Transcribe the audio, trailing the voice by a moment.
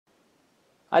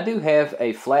I do have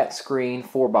a flat screen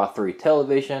 4x3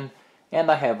 television, and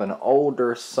I have an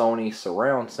older Sony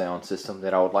surround sound system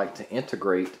that I would like to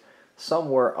integrate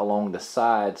somewhere along the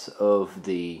sides of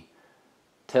the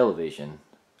television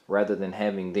rather than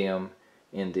having them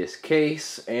in this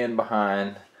case and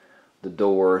behind the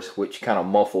doors, which kind of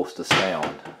muffles the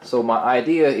sound. So my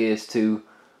idea is to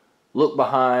look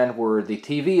behind where the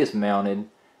TV is mounted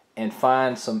and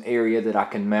find some area that I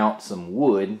can mount some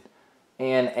wood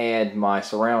and add my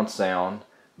surround sound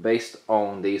based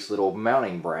on these little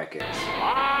mounting brackets.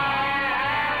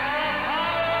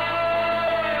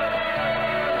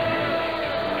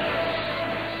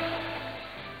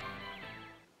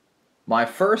 My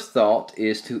first thought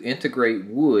is to integrate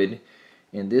wood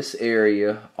in this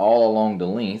area all along the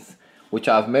length, which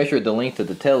I've measured the length of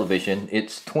the television.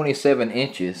 It's 27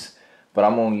 inches, but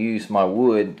I'm going to use my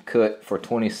wood cut for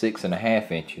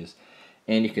 26.5 inches.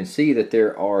 And you can see that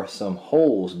there are some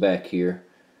holes back here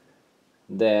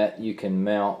that you can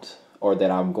mount, or that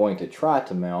I'm going to try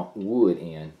to mount wood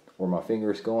in. Where my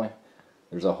finger is going,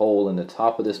 there's a hole in the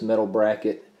top of this metal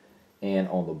bracket and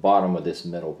on the bottom of this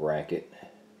metal bracket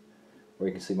where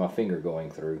you can see my finger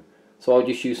going through. So I'll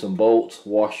just use some bolts,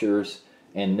 washers,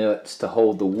 and nuts to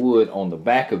hold the wood on the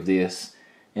back of this,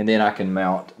 and then I can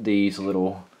mount these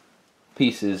little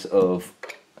pieces of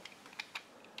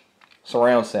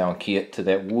surround sound kit to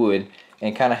that wood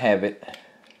and kind of have it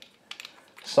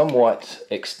somewhat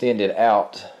extended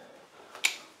out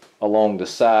along the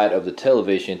side of the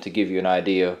television to give you an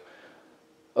idea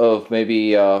of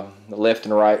maybe left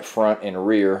and right, front and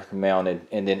rear mounted,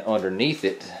 and then underneath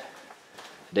it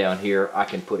down here I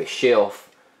can put a shelf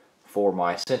for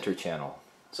my center channel.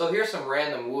 So here's some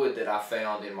random wood that I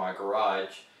found in my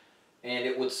garage, and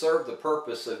it would serve the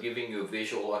purpose of giving you a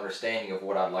visual understanding of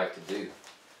what I'd like to do,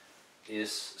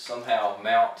 is somehow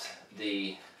mount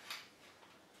the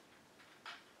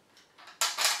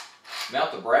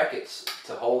brackets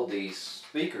to hold these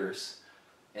speakers,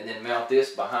 and then mount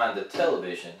this behind the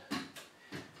television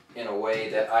in a way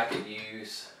that I could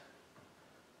use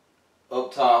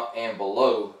up top and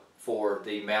below for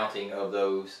the mounting of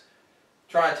those.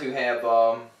 Trying to have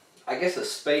I guess a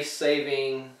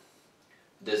space-saving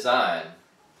design,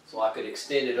 so I could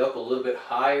extend it up a little bit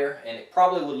higher, and it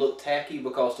probably would look tacky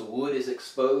because the wood is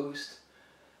exposed,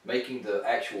 making the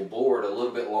actual board a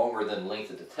little bit longer than the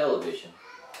length of the television.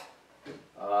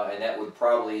 And that would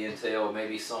probably entail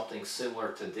maybe something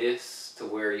similar to this, to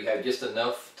where you have just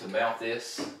enough to mount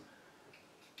this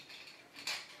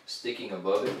sticking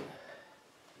above it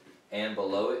and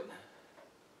below it,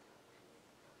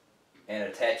 and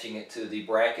attaching it to the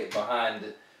bracket behind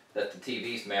it that the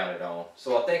TV's mounted on.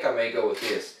 So I think I may go with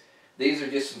this. These are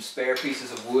just some spare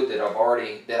pieces of wood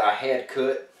that I had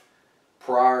cut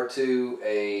prior to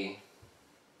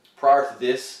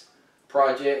this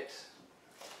project.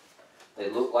 They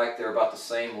look like they're about the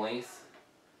same length,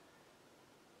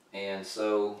 and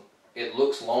so it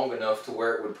looks long enough to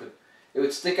where it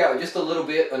would stick out just a little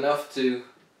bit, enough to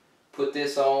put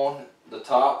this on the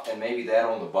top and maybe that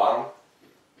on the bottom.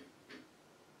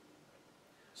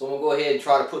 So I'm going to go ahead and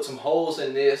try to put some holes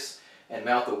in this and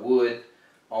mount the wood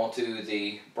onto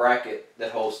the bracket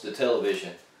that holds the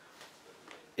television.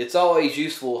 It's always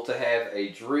useful to have a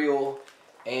drill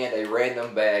and a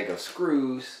random bag of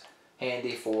screws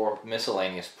handy for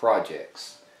miscellaneous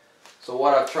projects. So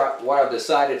what I've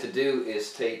decided to do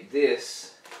is take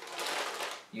this,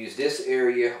 use this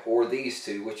area or these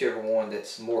two, whichever one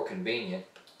that's more convenient,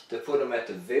 to put them at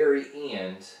the very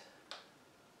end.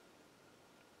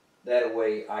 That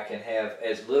way I can have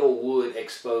as little wood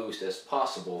exposed as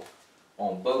possible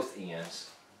on both ends,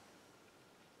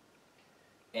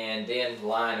 and then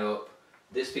line up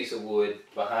this piece of wood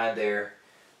behind there,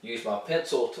 use my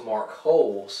pencil to mark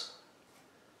holes,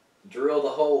 drill the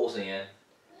holes in,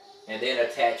 and then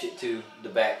attach it to the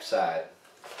back side.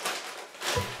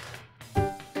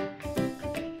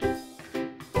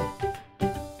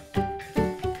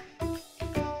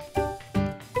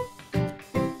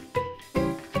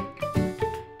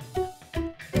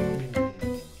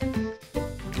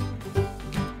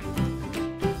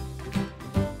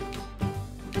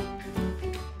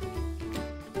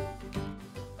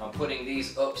 I'm putting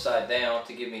these upside down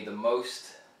to give me the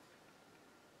most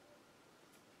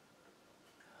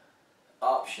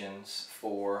options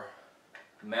for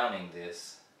mounting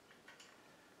this.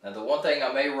 Now the one thing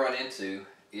I may run into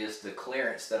is the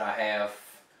clearance that I have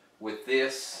with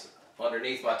this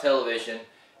underneath my television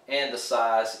and the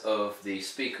size of the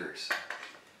speakers.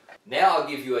 Now I'll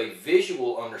give you a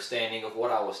visual understanding of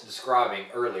what I was describing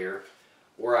earlier,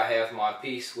 where I have my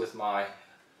piece with my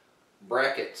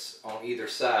brackets on either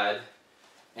side,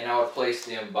 and I would place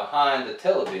them behind the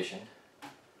television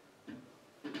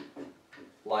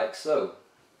like so.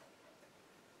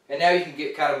 And now you can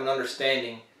get kind of an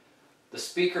understanding. The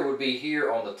speaker would be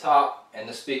here on the top and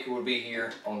the speaker would be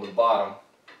here on the bottom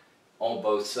on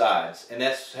both sides. And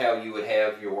that's how you would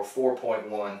have your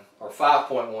 4.1 or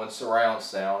 5.1 surround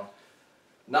sound.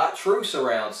 Not true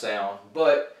surround sound,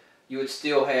 but you would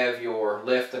still have your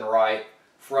left and right,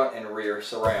 front and rear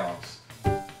surrounds.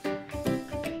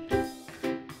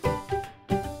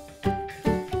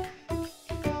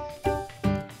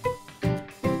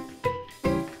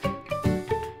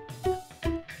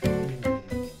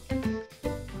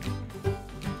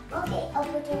 Okay,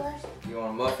 open doors. You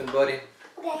want a muffin, buddy?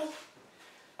 Okay.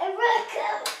 I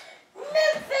reckon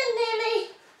muffin,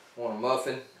 Daddy. Want a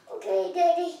muffin? Okay,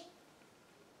 Daddy.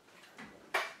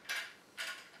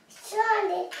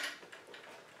 Sign it.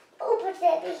 Open,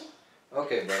 Daddy.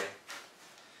 Okay, buddy.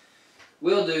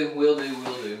 Will do, will do,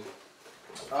 will do.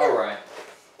 Alright.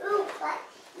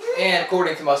 And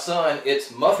according to my son,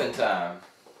 it's muffin time.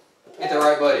 Get that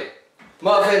right, buddy?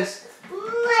 Muffins!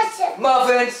 Muffin.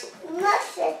 Muffins!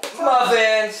 Muffin.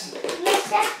 Muffins!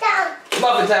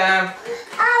 Muffin time!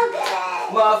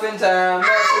 Okay. Muffin time!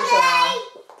 Muffin time!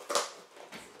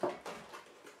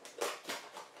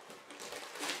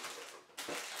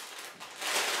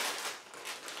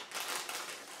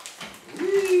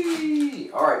 Whee!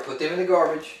 Alright, put them in the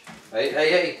garbage. Hey, hey,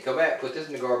 hey, go back. Put this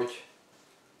in the garbage.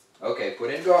 Okay, put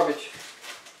it in the garbage.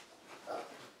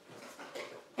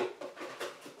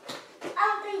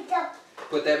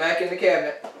 Put that back in the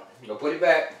cabinet. Go put it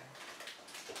back.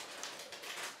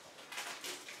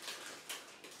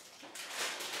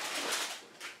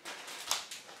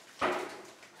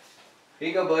 Here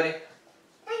you go, buddy.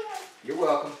 You're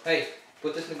welcome. Hey,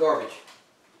 put this in the garbage.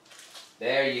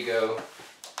 There you go.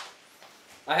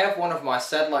 I have one of my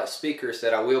satellite speakers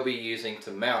that I will be using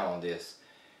to mount on this.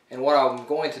 And what I'm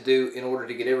going to do in order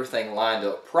to get everything lined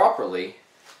up properly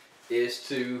is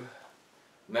to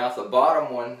mount the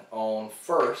bottom one on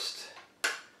first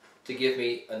to give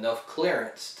me enough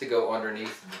clearance to go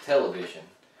underneath the television.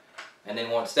 And then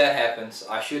once that happens,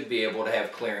 I should be able to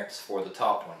have clearance for the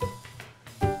top one.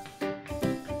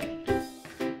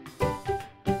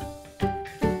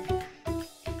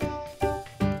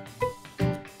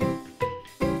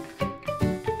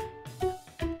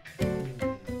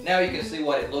 Now you can see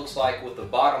what it looks like with the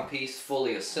bottom piece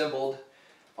fully assembled.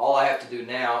 All I have to do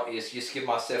now is just give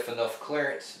myself enough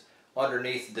clearance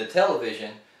underneath the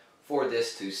television for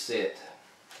this to sit.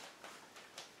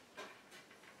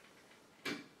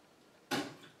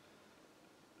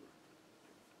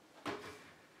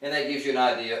 And that gives you an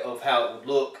idea of how it would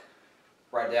look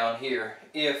right down here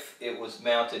if it was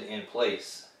mounted in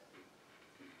place.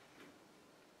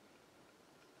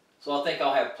 So I think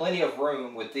I'll have plenty of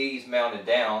room with these mounted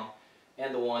down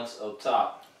and the ones up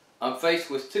top. I'm faced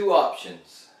with two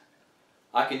options.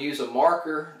 I can use a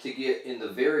marker to get in the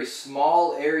very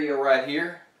small area right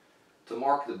here to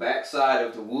mark the back side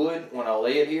of the wood when I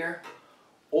lay it here,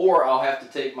 or I'll have to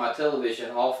take my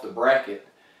television off the bracket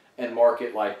and mark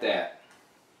it like that.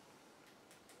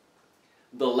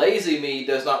 The lazy me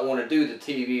does not want to do the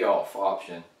TV off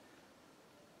option,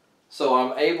 so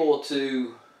I'm able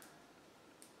to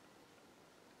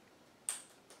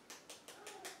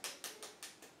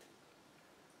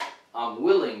I'm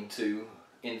willing to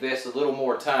invest a little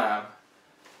more time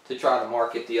to try to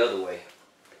mark it the other way.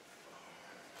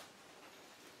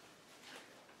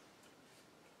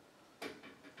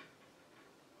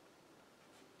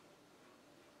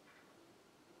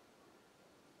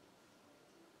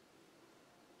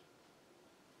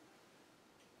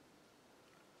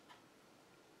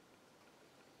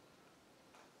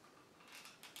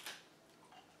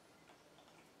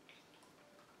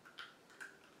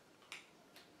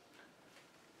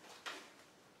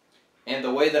 And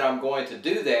the way that I'm going to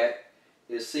do that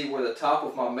is see where the top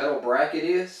of my metal bracket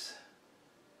is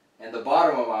and the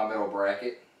bottom of my metal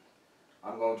bracket.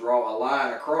 I'm going to draw a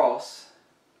line across,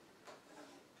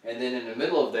 and then in the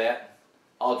middle of that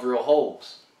I'll drill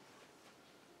holes.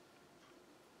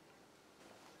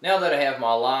 Now that I have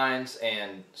my lines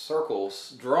and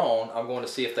circles drawn, I'm going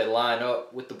to see if they line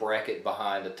up with the bracket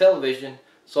behind the television,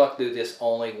 so I can do this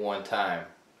only one time.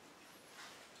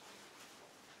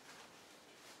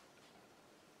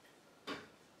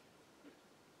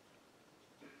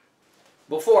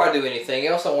 Before I do anything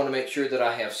else, I want to make sure that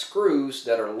I have screws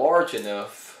that are large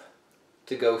enough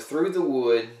to go through the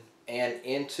wood and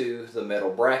into the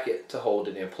metal bracket to hold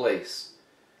it in place.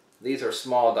 These are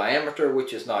small diameter,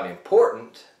 which is not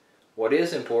important. What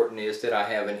is important is that I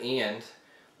have an end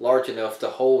large enough to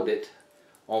hold it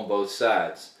on both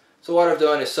sides. So what I've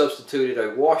done is substituted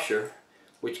a washer,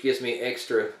 which gives me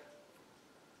extra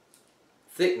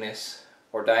thickness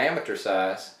or diameter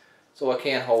size, so I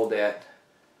can hold that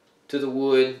to the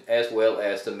wood as well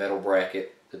as the metal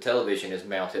bracket the television is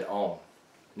mounted on.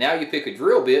 Now you pick a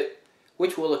drill bit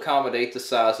which will accommodate the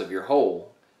size of your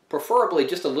hole, preferably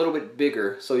just a little bit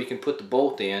bigger so you can put the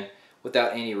bolt in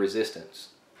without any resistance.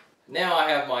 Now I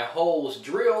have my holes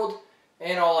drilled,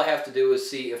 and all I have to do is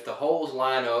see if the holes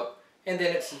line up, and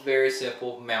then it's a very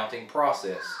simple mounting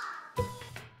process.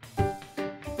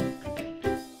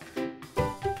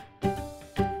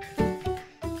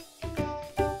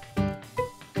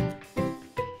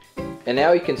 And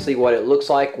now you can see what it looks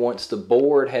like once the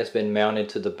board has been mounted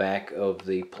to the back of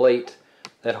the plate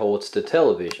that holds the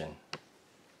television.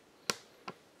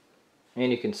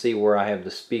 And you can see where I have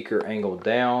the speaker angled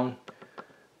down,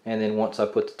 and then once I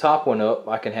put the top one up,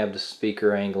 I can have the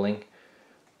speaker angling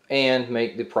and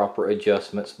make the proper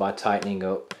adjustments by tightening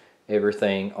up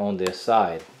everything on this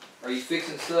side. Are you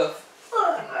fixing stuff?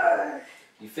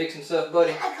 You fixing stuff,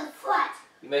 buddy? I can fight.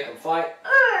 You make them fight?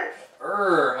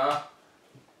 Huh?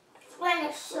 When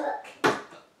it shook.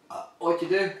 What you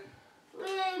do?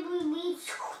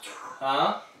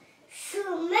 Huh?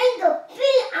 So make a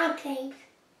big airplane.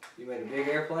 You made a big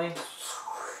airplane?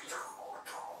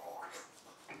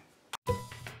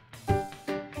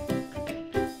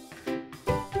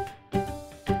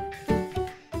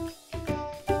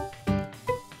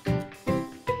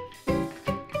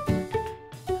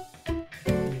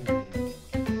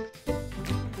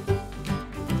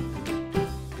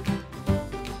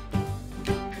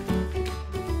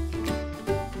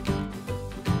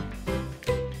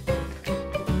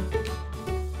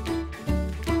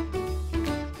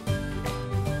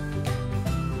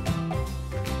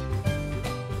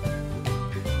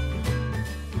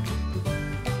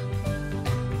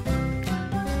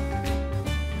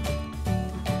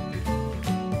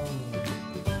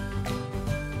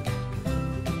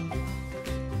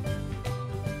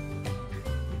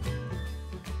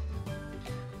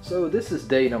 So this is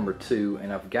day number 2,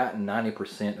 and I've gotten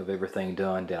 90% of everything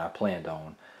done that I planned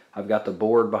on. I've got the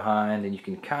board behind, and you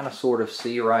can kind of sort of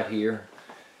see right here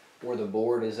where the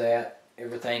board is at.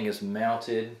 Everything is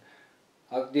mounted.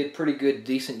 I did pretty good,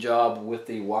 decent job with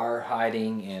the wire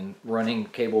hiding and running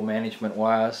cable management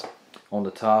wise on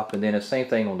the top, and then the same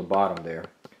thing on the bottom there.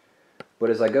 But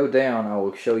as I go down, I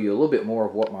will show you a little bit more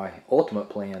of what my ultimate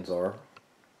plans are.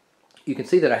 You can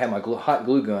see that I have my hot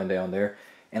glue gun down there,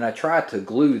 and I tried to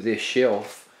glue this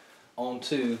shelf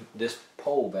onto this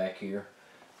pole back here,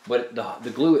 but the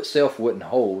glue itself wouldn't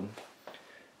hold.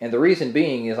 And the reason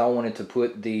being is I wanted to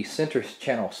put the center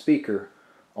channel speaker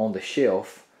on the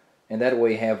shelf, and that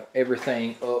way have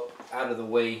everything up out of the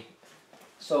way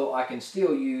so I can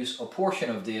still use a portion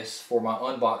of this for my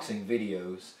unboxing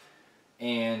videos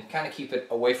and kind of keep it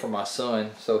away from my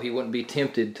son so he wouldn't be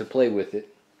tempted to play with it.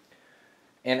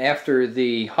 And after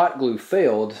the hot glue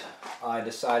failed, I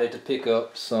decided to pick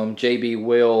up some JB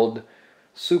Weld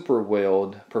Super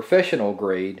Weld professional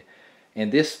grade,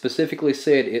 and this specifically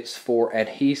said it's for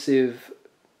adhesive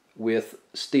with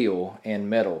steel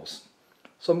and metals.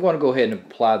 So I'm going to go ahead and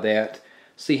apply that,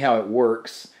 see how it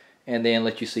works, and then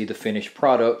let you see the finished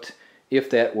product if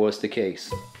that was the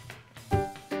case.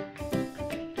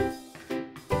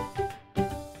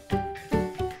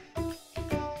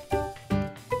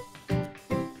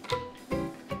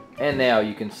 And now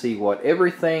you can see what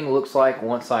everything looks like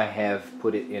once I have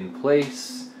put it in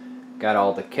place. Got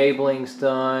all the cablings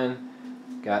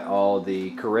done, got all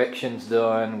the corrections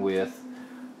done with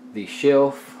the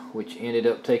shelf, which ended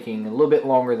up taking a little bit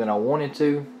longer than I wanted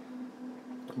to,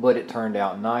 but it turned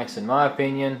out nice in my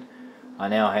opinion. I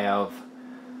now have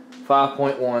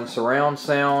 5.1 surround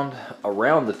sound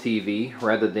around the TV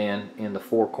rather than in the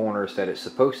 4 corners that it's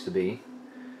supposed to be.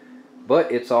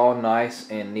 But it's all nice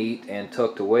and neat and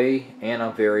tucked away, and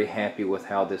I'm very happy with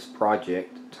how this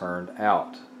project turned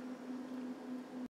out.